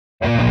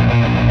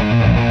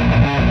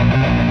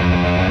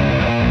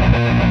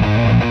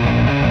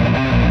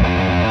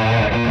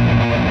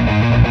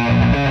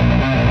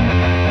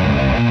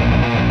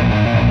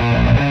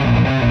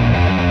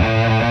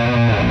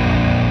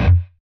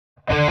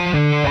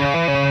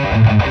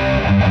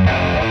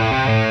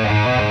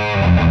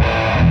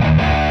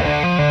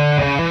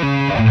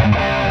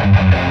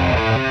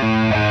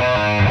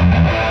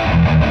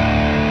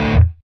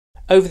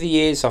Over the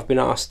years, I've been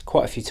asked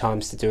quite a few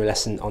times to do a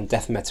lesson on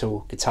death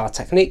metal guitar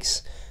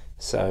techniques,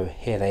 so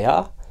here they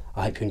are.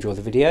 I hope you enjoy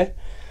the video.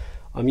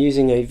 I'm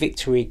using a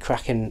Victory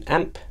Kraken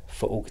amp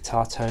for all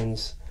guitar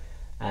tones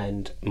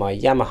and my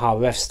Yamaha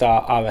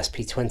Revstar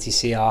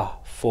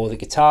RSP20CR for the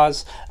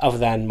guitars, other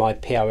than my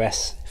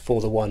PRS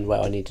for the one where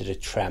I needed a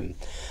trem.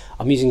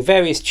 I'm using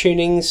various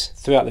tunings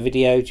throughout the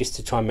video just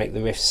to try and make the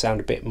riffs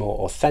sound a bit more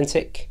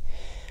authentic.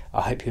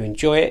 I hope you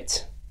enjoy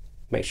it.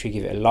 Make sure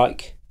you give it a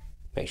like.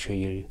 Make sure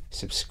you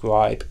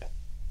subscribe.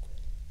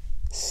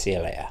 See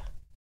you later.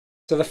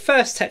 So the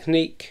first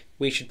technique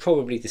we should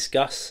probably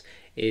discuss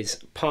is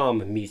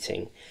palm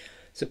muting.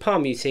 So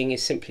palm muting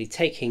is simply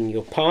taking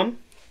your palm,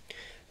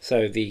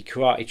 so the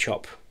karate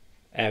chop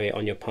area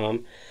on your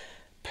palm,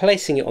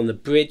 placing it on the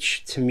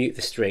bridge to mute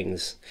the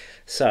strings.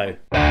 So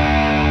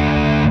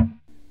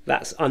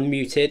that's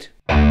unmuted.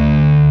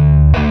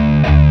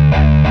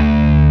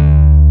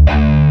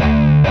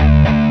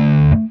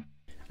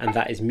 And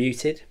that is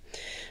muted.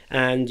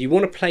 And you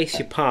want to place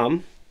your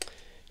palm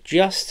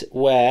just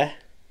where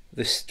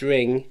the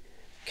string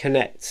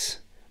connects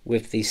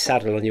with the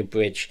saddle on your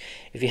bridge.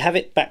 If you have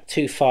it back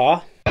too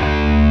far,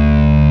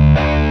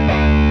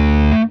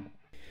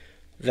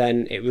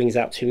 then it rings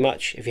out too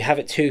much. If you have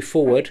it too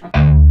forward,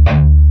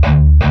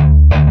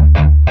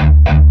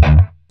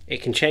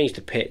 it can change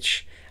the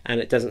pitch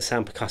and it doesn't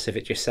sound percussive,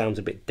 it just sounds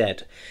a bit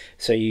dead.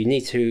 So you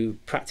need to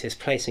practice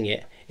placing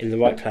it in the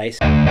right place.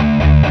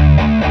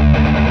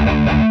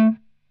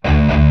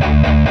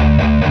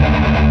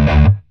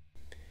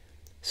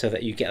 So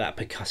that you get that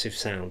percussive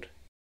sound.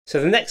 So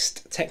the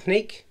next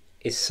technique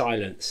is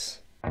silence.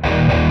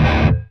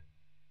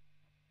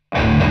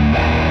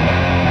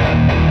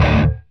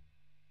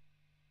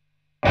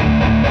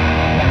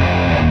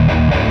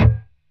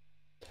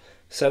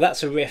 So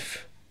that's a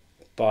riff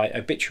by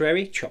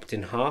Obituary, Chopped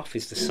in Half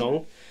is the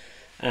song,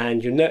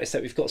 and you'll notice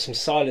that we've got some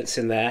silence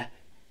in there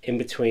in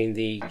between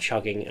the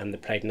chugging and the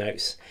played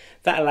notes.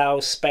 That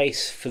allows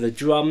space for the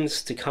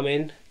drums to come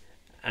in,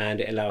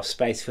 and it allows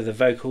space for the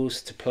vocals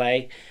to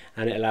play,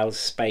 and it allows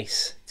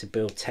space to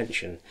build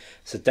tension.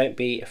 So don't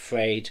be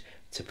afraid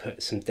to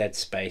put some dead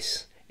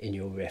space in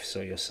your riffs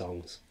or your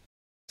songs.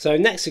 So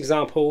next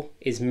example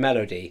is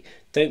melody.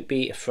 Don't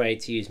be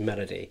afraid to use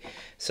melody.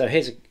 So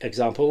here's an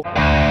example.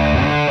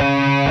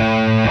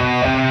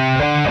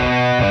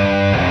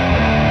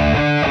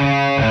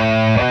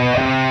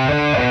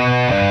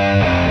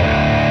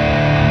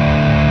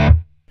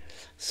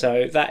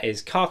 So that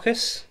is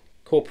Carcass,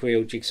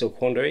 Corporeal Jigsaw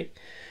Quandary.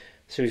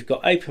 So we've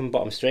got open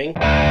bottom string,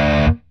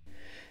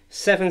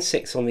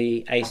 7/6 on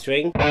the A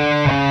string,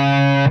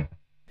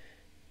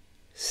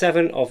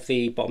 7 of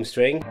the bottom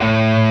string,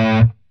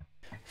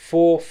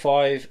 4,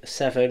 5,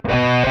 7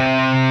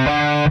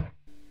 on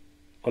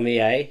the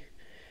A,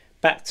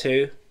 back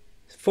to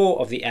 4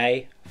 of the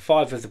A,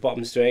 5 of the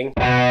bottom string,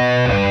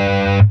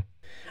 and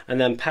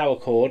then power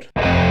chord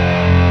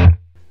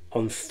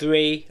on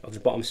 3 of the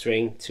bottom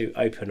string to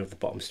open of the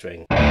bottom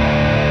string.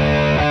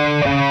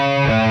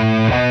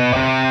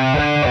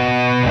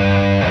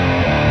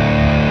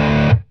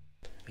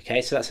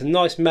 Okay, so that's a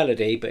nice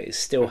melody, but it's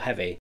still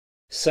heavy.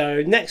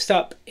 So next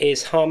up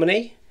is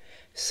harmony.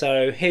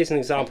 So here's an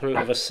example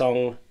of a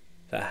song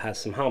that has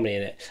some harmony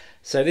in it.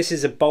 So this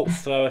is a Bolt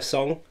Thrower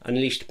song,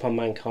 Unleashed Upon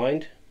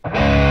Mankind.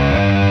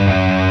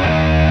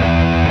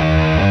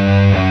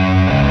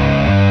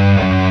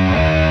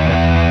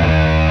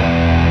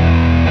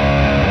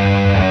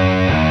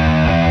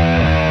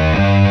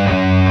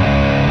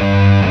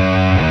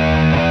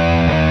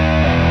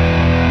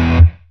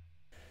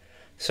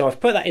 So I've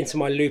put that into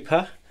my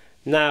looper.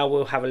 Now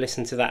we'll have a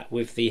listen to that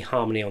with the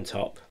harmony on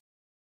top.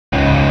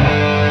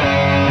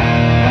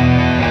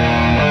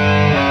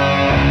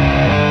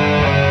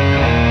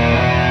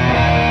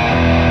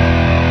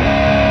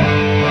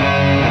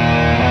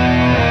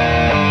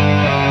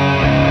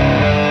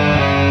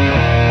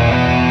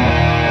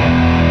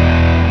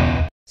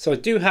 So I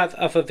do have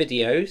other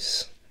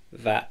videos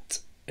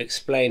that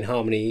explain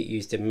harmony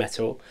used in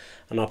metal,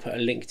 and I'll put a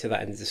link to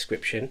that in the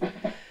description.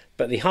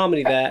 But the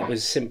harmony there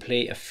was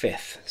simply a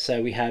fifth. So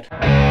we had,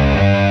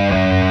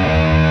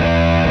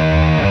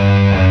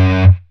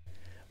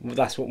 well,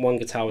 that's what one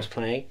guitar was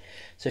playing.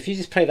 So if you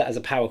just play that as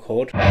a power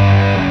chord,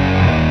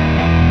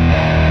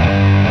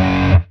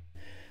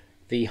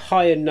 the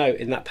higher note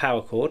in that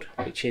power chord,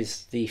 which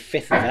is the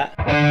fifth of that,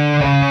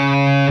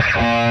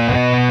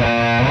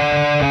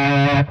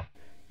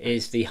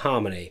 is the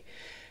harmony.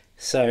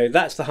 So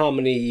that's the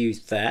harmony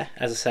used there.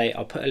 As I say,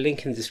 I'll put a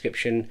link in the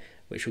description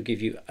which will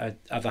give you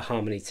other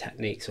harmony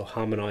techniques or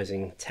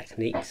harmonizing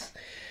techniques.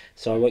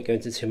 So I won't go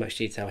into too much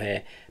detail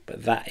here, but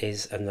but that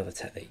is another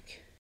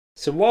technique.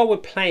 So while we're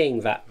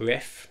playing that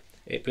riff,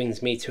 it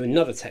brings me to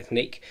another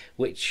technique,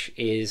 which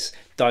is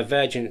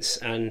divergence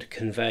and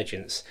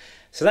convergence.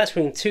 So that's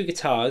when two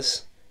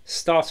guitars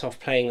start off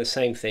playing the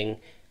same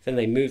thing, then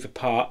they move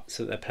apart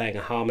so that they're playing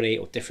a harmony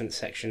or different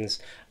sections,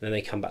 and then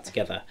they come back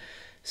together.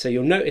 So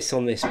you'll notice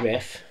on this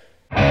riff,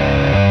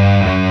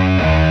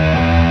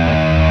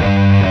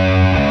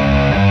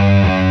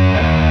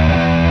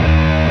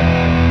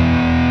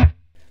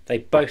 they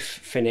both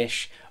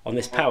finish on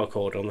this power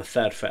chord on the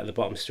 3rd fret of the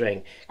bottom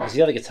string, because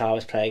the other guitar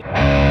is playing.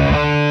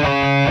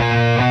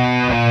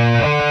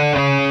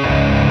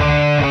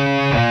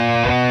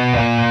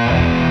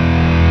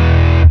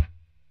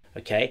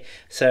 Okay,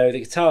 so the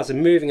guitars are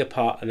moving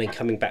apart and then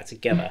coming back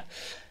together.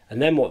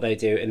 And then what they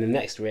do in the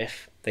next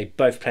riff, they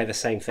both play the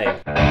same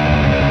thing.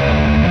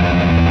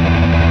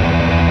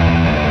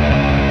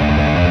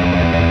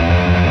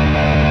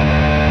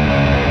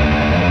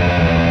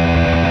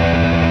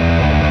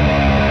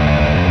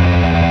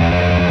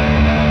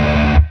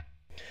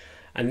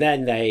 And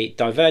then they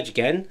diverge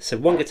again, so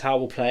one guitar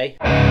will play,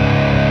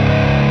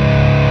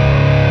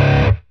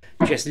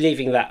 just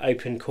leaving that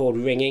open chord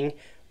ringing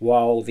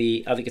while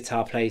the other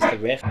guitar plays the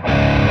riff.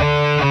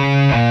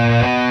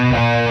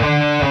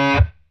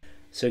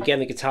 So again,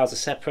 the guitars are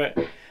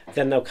separate,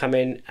 then they'll come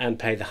in and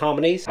play the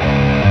harmonies,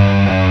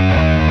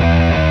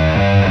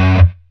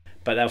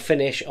 but they'll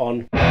finish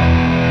on.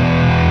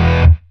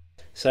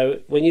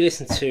 So when you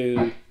listen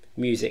to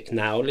music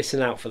now,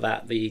 listen out for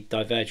that, the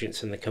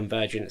divergence and the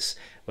convergence,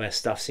 where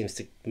stuff seems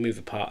to move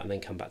apart and then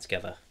come back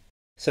together.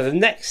 So the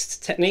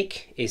next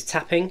technique is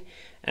tapping,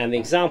 and the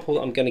example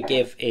I'm going to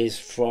give is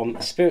from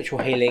Spiritual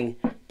Healing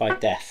by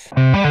Death.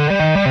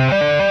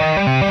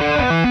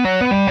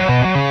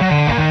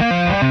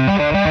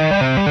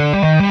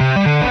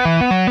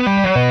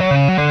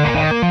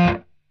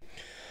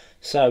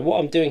 So what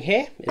I'm doing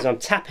here is I'm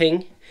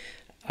tapping,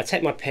 I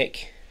take my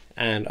pick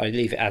and I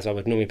leave it as I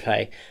would normally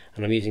play,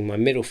 and I'm using my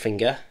middle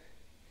finger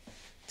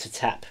to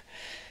tap,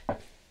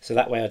 so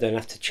that way I don't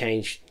have to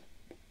change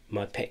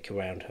my pick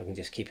around. I can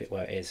just keep it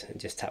where it is and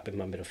just tap with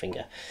my middle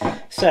finger.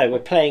 So we're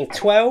playing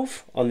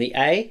 12 on the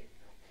A,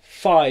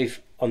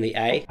 5 on the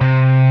A,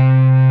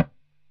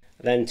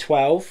 then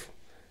 12,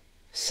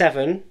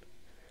 7,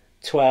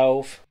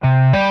 12,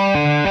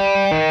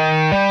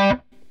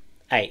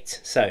 8.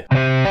 So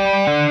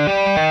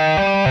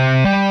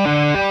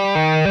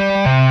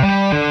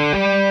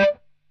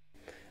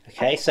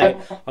okay, so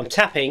I'm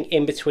tapping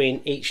in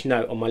between each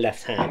note on my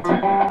left hand.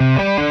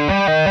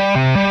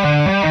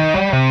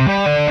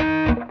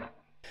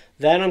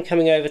 Then I'm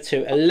coming over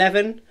to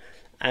 11,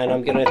 and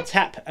I'm going to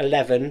tap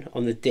 11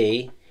 on the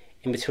D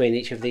in between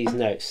each of these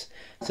notes.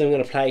 So I'm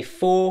going to play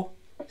 4,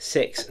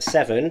 6,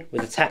 7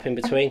 with a tap in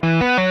between.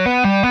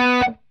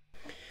 Then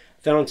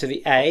onto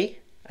the A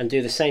and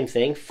do the same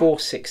thing, 4,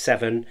 6,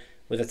 7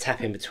 with a tap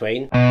in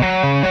between.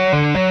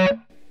 And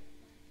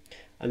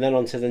then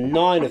onto the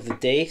 9 of the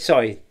D,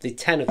 sorry, the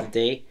 10 of the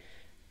D,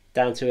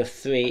 down to a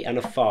 3 and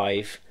a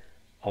 5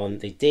 on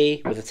the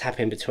D with a tap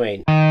in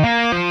between.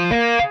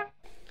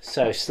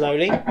 So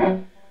slowly,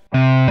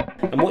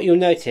 and what you'll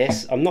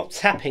notice, I'm not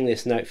tapping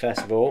this note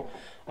first of all,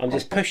 I'm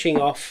just pushing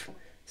off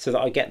so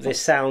that I get this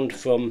sound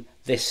from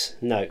this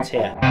note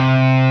here.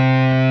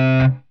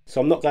 So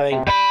I'm not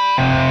going,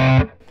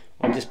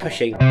 I'm just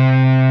pushing.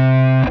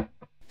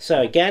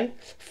 So again,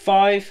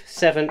 5,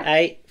 7,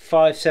 8,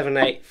 5, 7,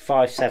 8,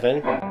 5,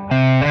 7.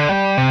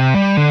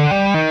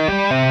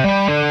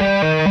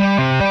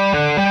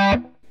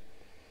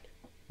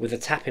 With a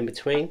tap in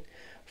between.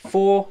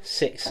 4,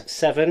 6,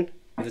 7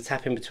 with a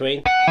tap in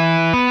between.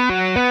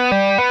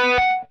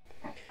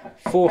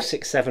 4,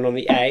 6, 7 on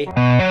the A.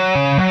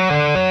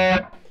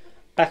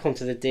 Back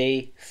onto the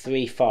D,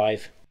 3,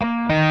 5.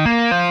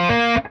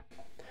 And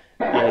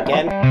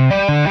again.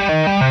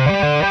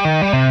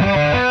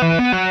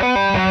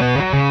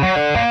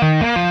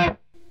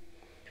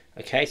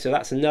 Okay, so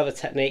that's another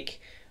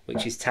technique,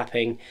 which is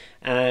tapping,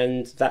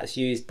 and that's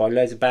used by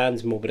loads of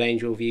bands. Morbid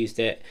Angel have used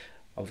it,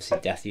 obviously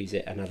Death use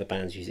it, and other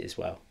bands use it as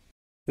well.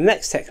 The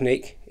next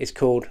technique is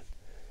called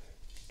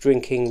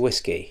drinking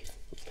whiskey.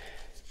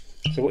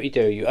 So what you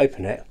do, you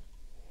open it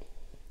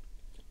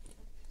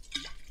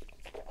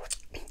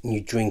and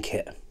you drink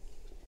it.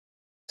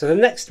 So the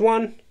next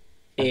one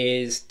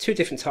is two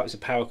different types of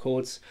power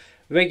chords,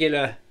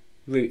 regular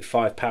root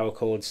 5 power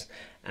chords,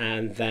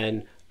 and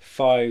then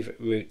 5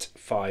 root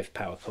 5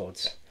 power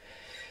chords.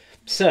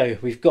 So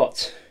we've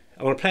got,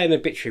 I want to play an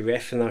obituary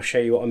riff and I'll show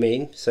you what I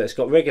mean. So it's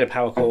got regular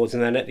power chords,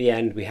 and then at the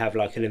end we have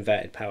like an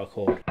inverted power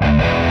chord.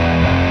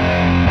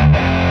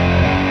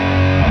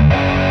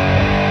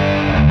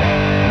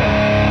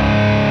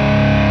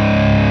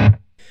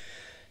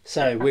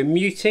 So we're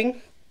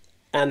muting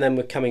and then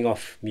we're coming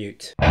off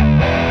mute.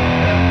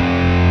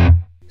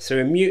 So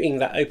we're muting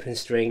that open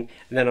string,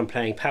 and then I'm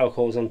playing power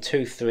chords on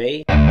 2,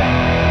 3.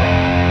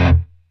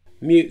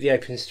 Mute the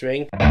open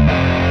string,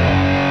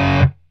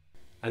 and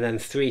then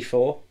 3,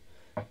 4.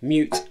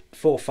 Mute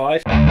 4,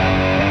 5.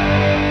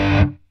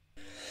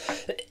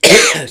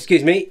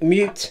 Excuse me.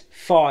 Mute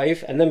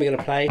 5, and then we're going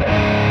to play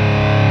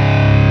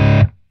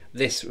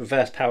this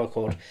reverse power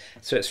chord.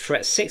 So it's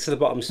fret 6 of the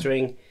bottom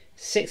string,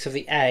 6 of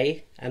the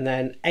A, and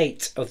then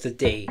 8 of the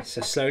D.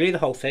 So slowly the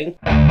whole thing.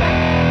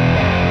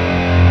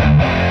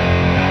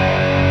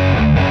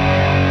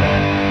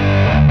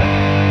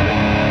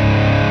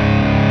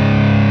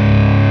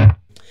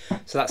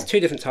 So that's 2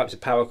 different types of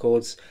power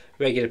chords: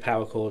 regular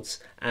power chords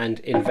and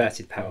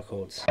inverted power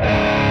chords.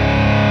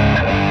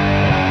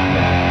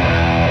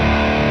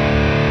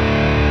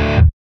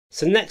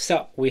 So next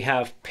up we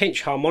have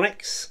pinch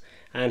harmonics,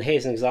 and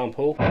here's an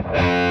example.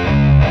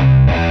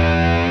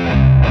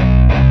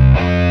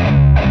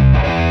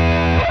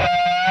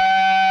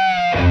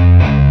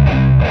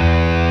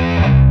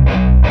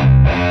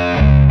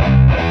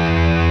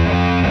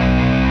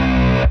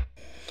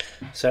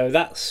 So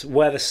that's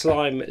Where the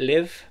Slime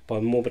Live by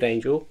Morbid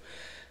Angel.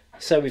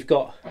 So we've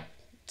got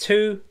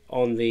 2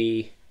 on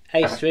the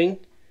A string,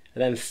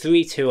 and then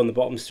 3-2 on the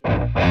bottom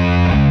string.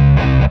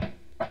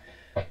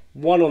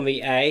 1 on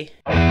the A,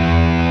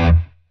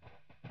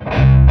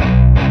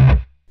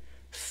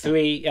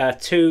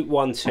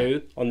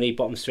 2-1-2 on the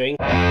bottom string.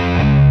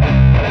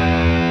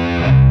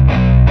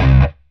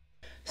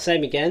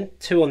 Same again,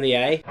 2 on the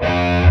A,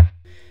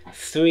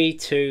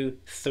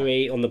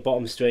 3-2-3 on the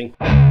bottom string.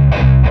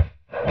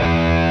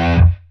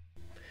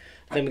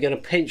 Then we're going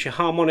to pinch a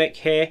harmonic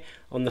here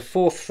on the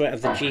 4th fret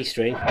of the G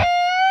string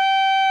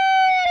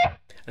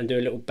and do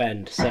a little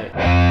bend. So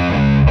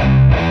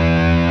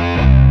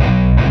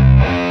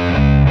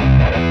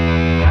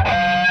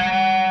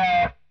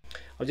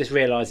I've just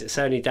realised it's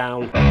only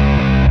down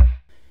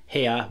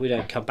here, we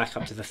don't come back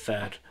up to the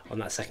 3rd on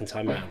that second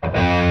time around.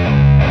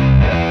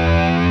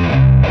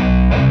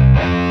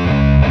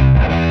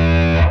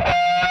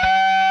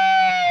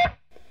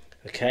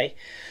 Okay.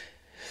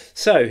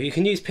 So you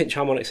can use pinch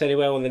harmonics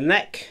anywhere on the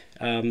neck.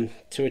 To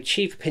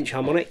achieve a pinch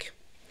harmonic,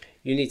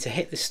 you need to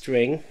hit the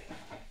string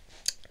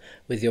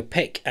with your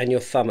pick and your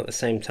thumb at the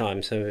same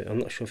time. So I'm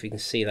not sure if you can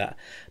see that,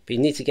 but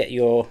you need to get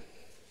your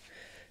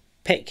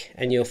pick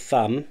and your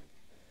thumb,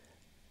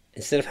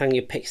 instead of having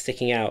your pick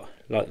sticking out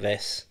like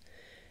this,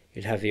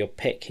 you'd have your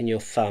pick and your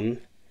thumb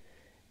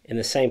in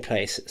the same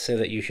place, so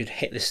that you should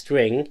hit the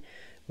string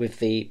with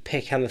the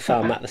pick and the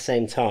thumb at the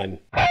same time.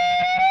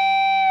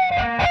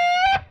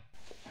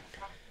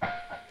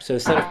 So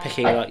instead of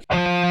picking like,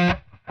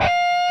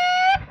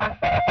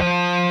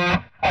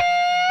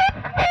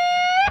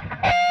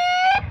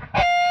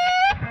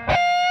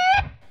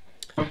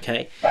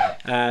 okay,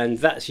 and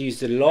that's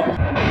used a lot.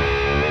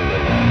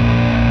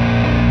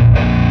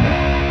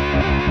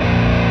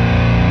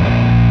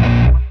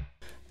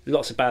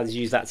 Lots of bands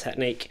use that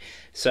technique,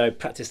 so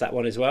practice that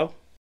one as well.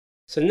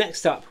 So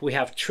next up we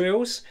have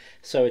trills.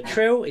 So a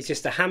trill is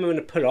just a hammer and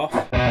a pull off,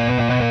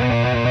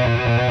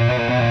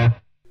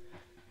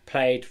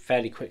 played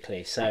fairly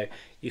quickly, so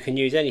you can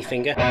use any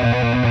finger.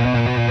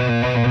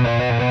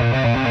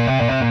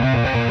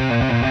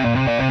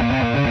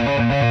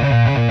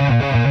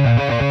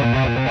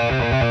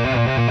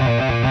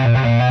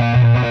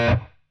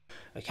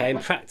 Okay,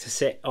 and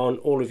practice it on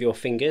all of your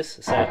fingers.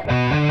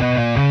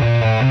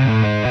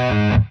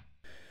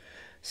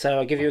 So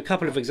I'll give you a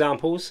couple of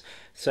examples.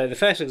 So the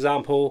first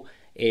example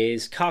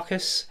is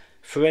Carcass,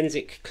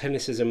 Forensic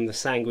Clinicism, the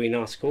Sanguine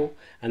Article,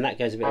 and that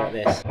goes a bit like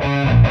this.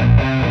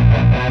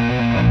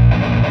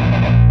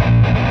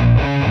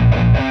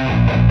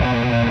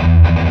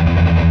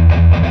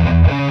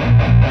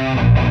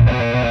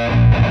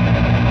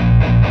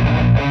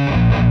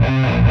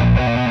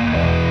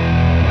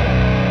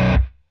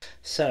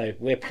 So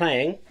we're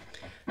playing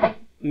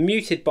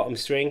muted bottom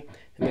string,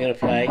 and we're going to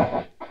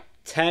play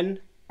 10,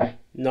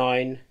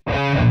 9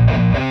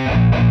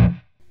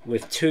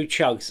 with 2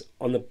 chugs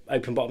on the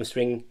open bottom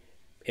string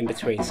in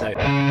between. So,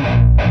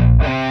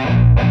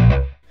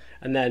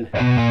 and then,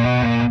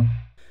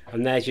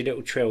 and there's your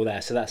little trill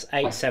there. So that's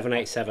 8, 7,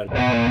 8, 7,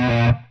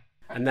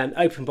 and then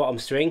open bottom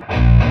string.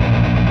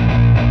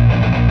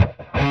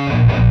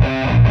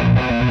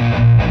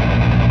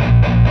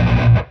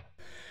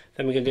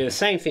 Then we're going to do the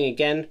same thing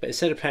again, but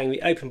instead of playing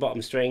the open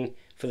bottom string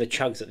for the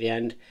chugs at the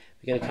end,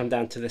 we're going to come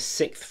down to the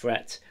 6th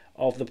fret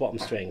of the bottom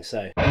string.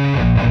 So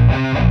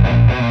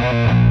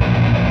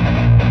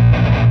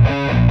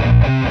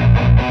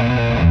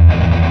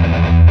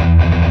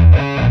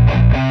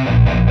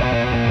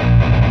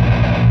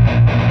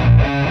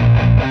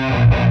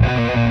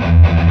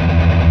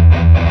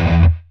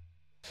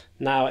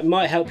now it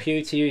might help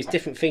you to use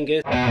different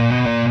fingers,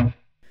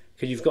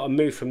 because you've got to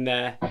move from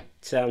there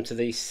down to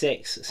the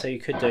 6, so you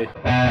could do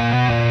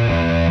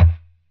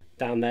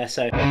down there.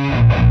 So,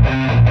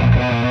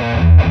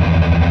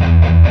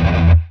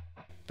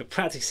 but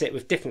practice it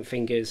with different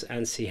fingers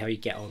and see how you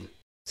get on.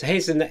 So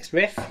here's the next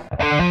riff.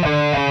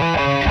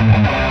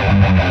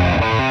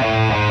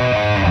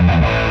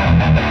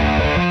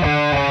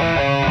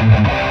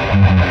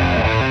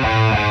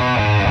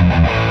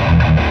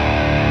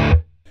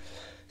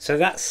 So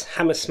that's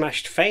Hammer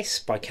Smashed Face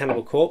by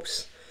Cannibal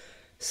Corpse.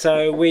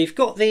 So we've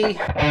got the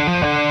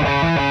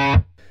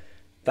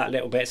that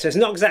little bit. So it's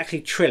not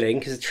exactly trilling,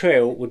 because a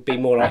trill would be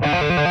more like,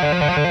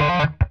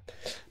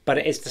 but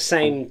it is the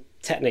same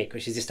technique,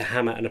 which is just a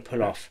hammer and a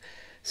pull off.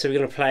 So we're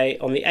going to play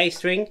on the A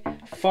string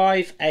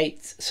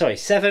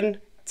 7,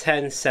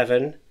 10,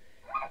 7,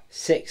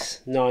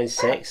 6, 9,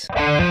 6.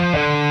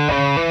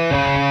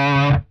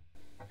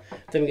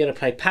 Then we're going to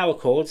play power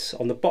chords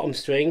on the bottom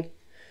string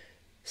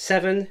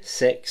 7,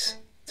 6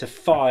 to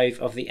 5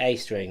 of the A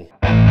string,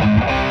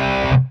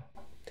 and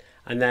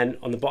then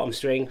on the bottom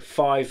string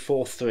 5,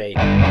 4, 3.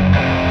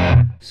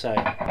 So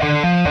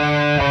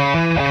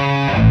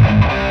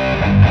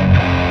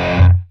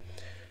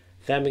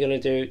then we're going to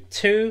do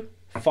 2,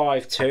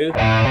 5, 2,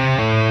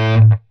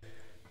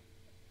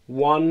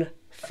 1,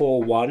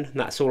 4, 1, and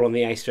that's all on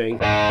the A string,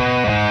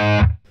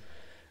 and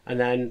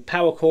then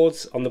power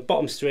chords on the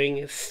bottom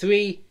string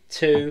 3,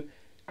 2,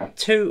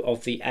 2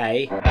 of the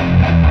A,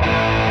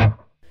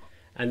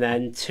 and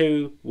then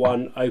 2,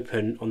 1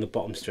 open on the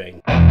bottom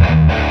string.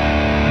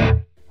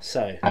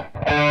 So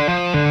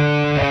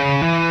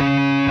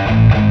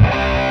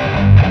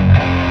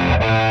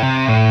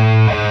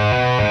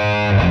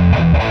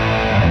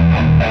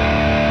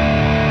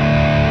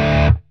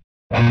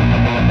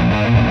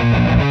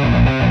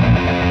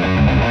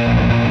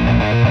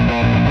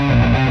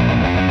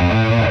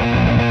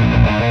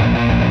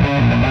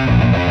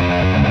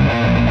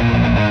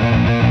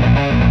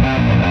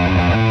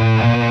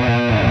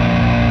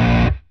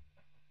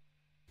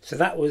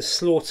that was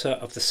Slaughter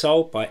of the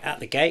Soul by At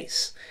the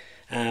Gates,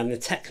 and the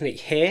technique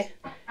here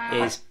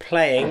is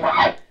playing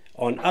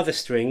on other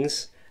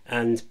strings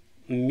and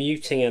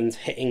muting and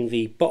hitting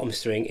the bottom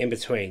string in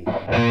between.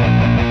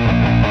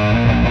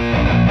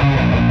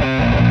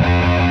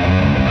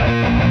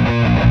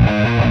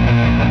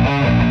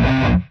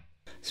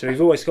 So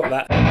we've always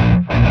got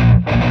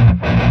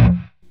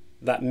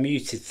that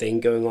muted thing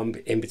going on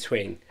in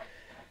between.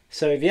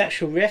 So the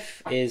actual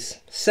riff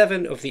is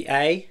 7 of the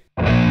A.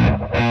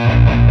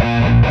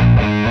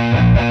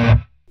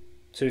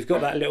 So we've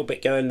got that little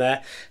bit going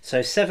there.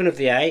 So 7 of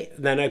the A,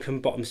 then open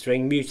bottom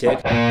string,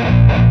 muted.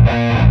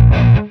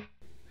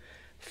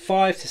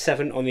 5 to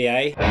 7 on the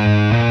A.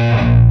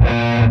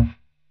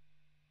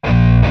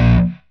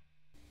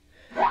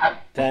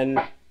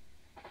 Then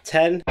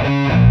 10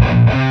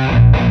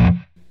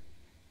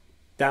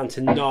 down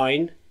to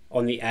 9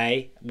 on the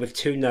A with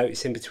 2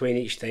 notes in between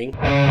each thing.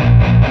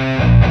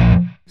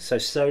 So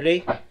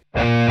slowly.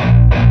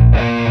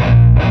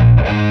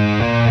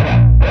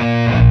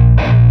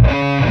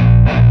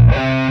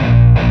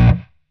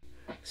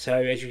 So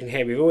as you can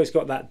hear, we've always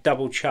got that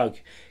double chug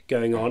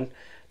going on.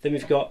 Then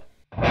we've got,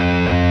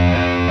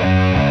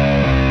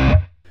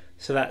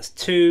 so that's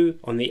 2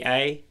 on the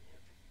A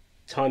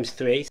times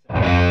 3,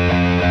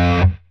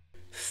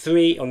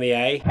 3 on the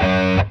A,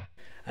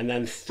 and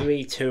then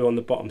 3, 2 on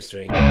the bottom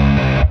string.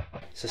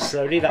 So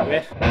slowly, that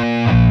riff.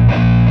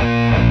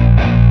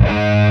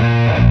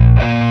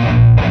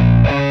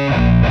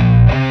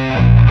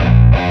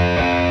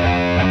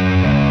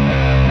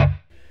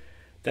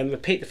 Then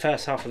repeat the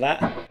first half of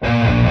that.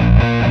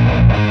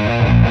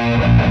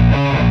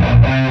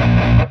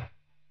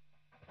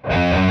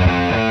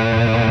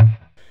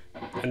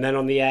 And then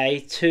on the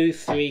A, 2,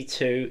 3,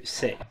 2,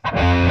 6.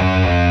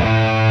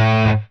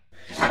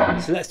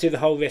 So let's do the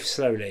whole riff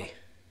slowly.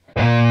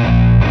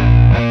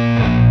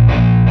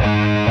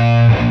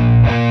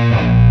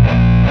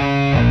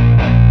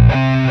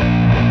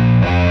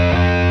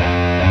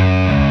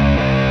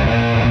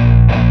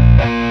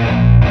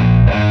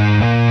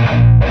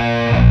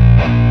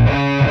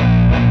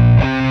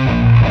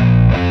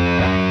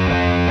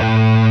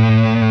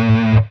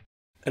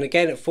 And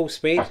again at full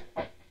speed.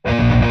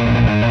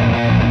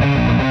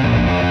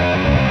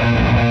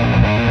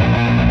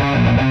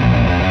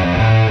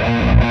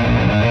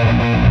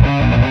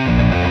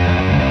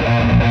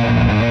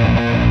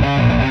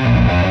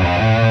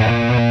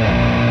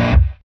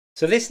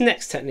 So this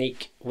next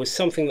technique was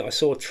something that I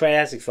saw Trey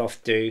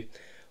Azagthoth do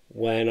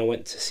when I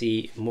went to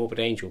see Morbid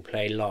Angel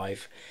play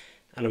live,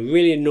 and I'm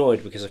really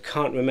annoyed because I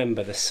can't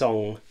remember the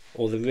song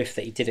or the riff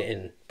that he did it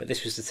in, but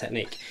this was the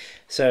technique.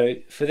 So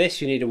for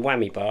this you need a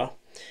whammy bar,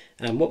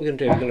 and what we're going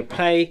to do, we're going to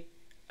play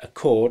a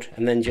chord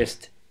and then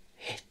just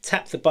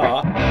tap the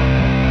bar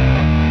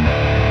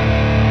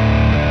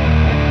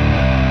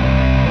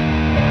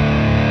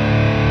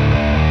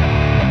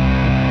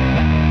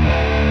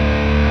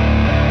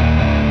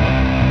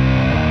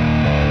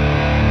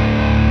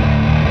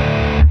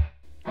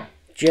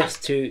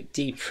just to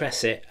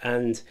depress it,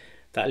 and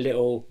that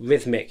little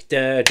rhythmic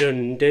da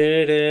dun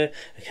da da.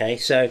 Okay,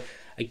 so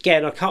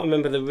again, I can't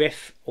remember the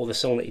riff or the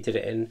song that he did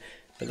it in,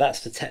 but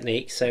that's the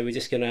technique. So we're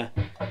just gonna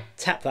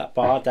tap that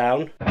bar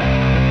down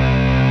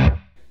to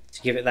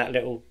give it that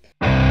little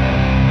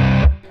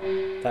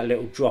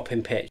drop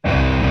in pitch.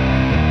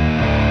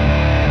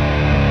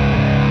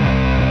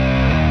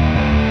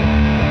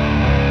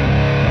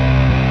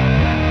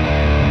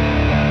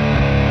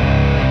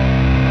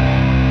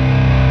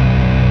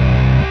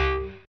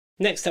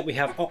 Next up we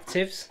have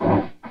octaves.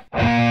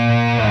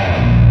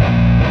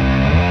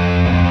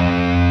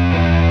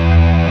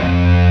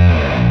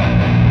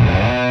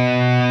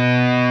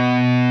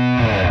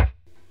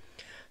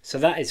 So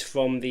that is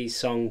from the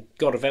song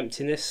God of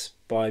Emptiness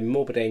by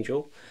Morbid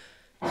Angel.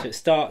 So it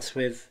starts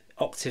with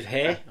octave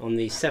here on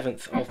the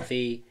 7th of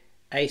the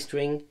A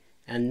string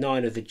and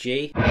 9 of the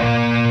G,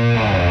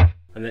 and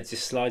then it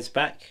just slides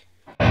back.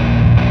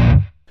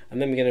 And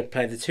then we're going to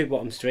play the 2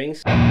 bottom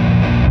strings,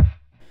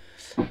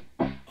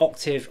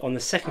 octave on the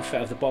 2nd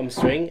fret of the bottom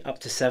string up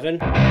to 7,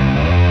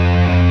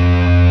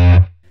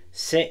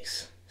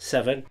 6,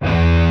 7,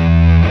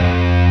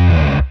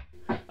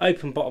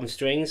 open bottom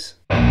strings,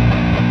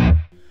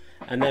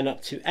 and then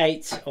up to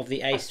 8 of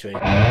the A string.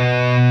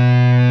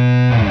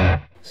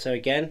 So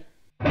again,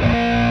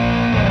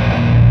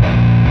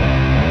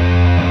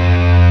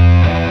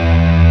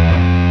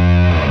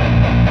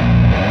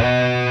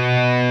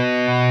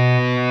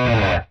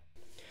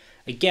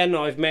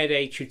 I've made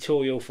a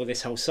tutorial for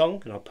this whole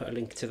song, and I'll put a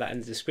link to that in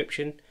the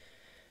description.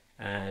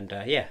 And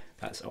yeah,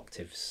 that's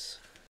octaves.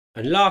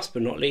 And last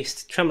but not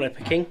least, tremolo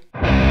picking.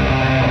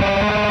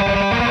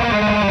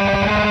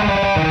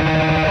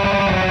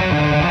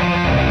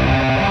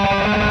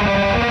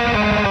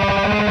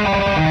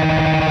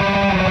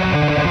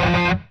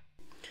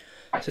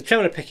 So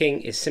tremolo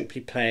picking is simply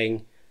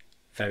playing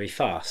very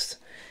fast,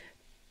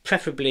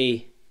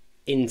 preferably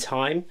in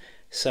time,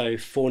 so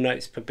 4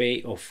 notes per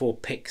beat or 4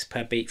 picks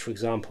per beat, for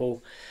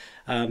example.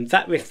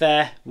 That riff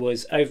there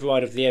was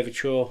Override of the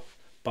Overture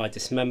by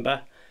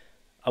Dismember.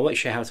 I won't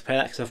show you how to play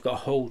that because I've got a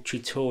whole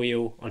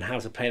tutorial on how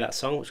to play that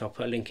song, which I'll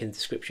put a link in the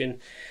description.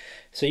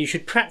 So you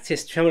should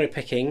practice tremolo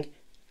picking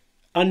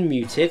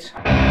unmuted.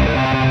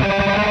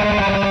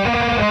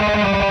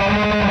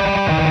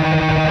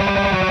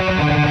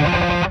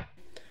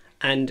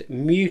 And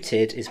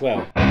muted as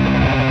well.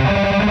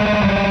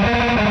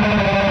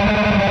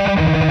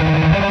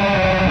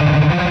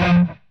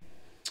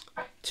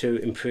 To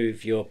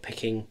improve your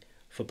picking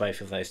for both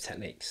of those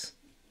techniques.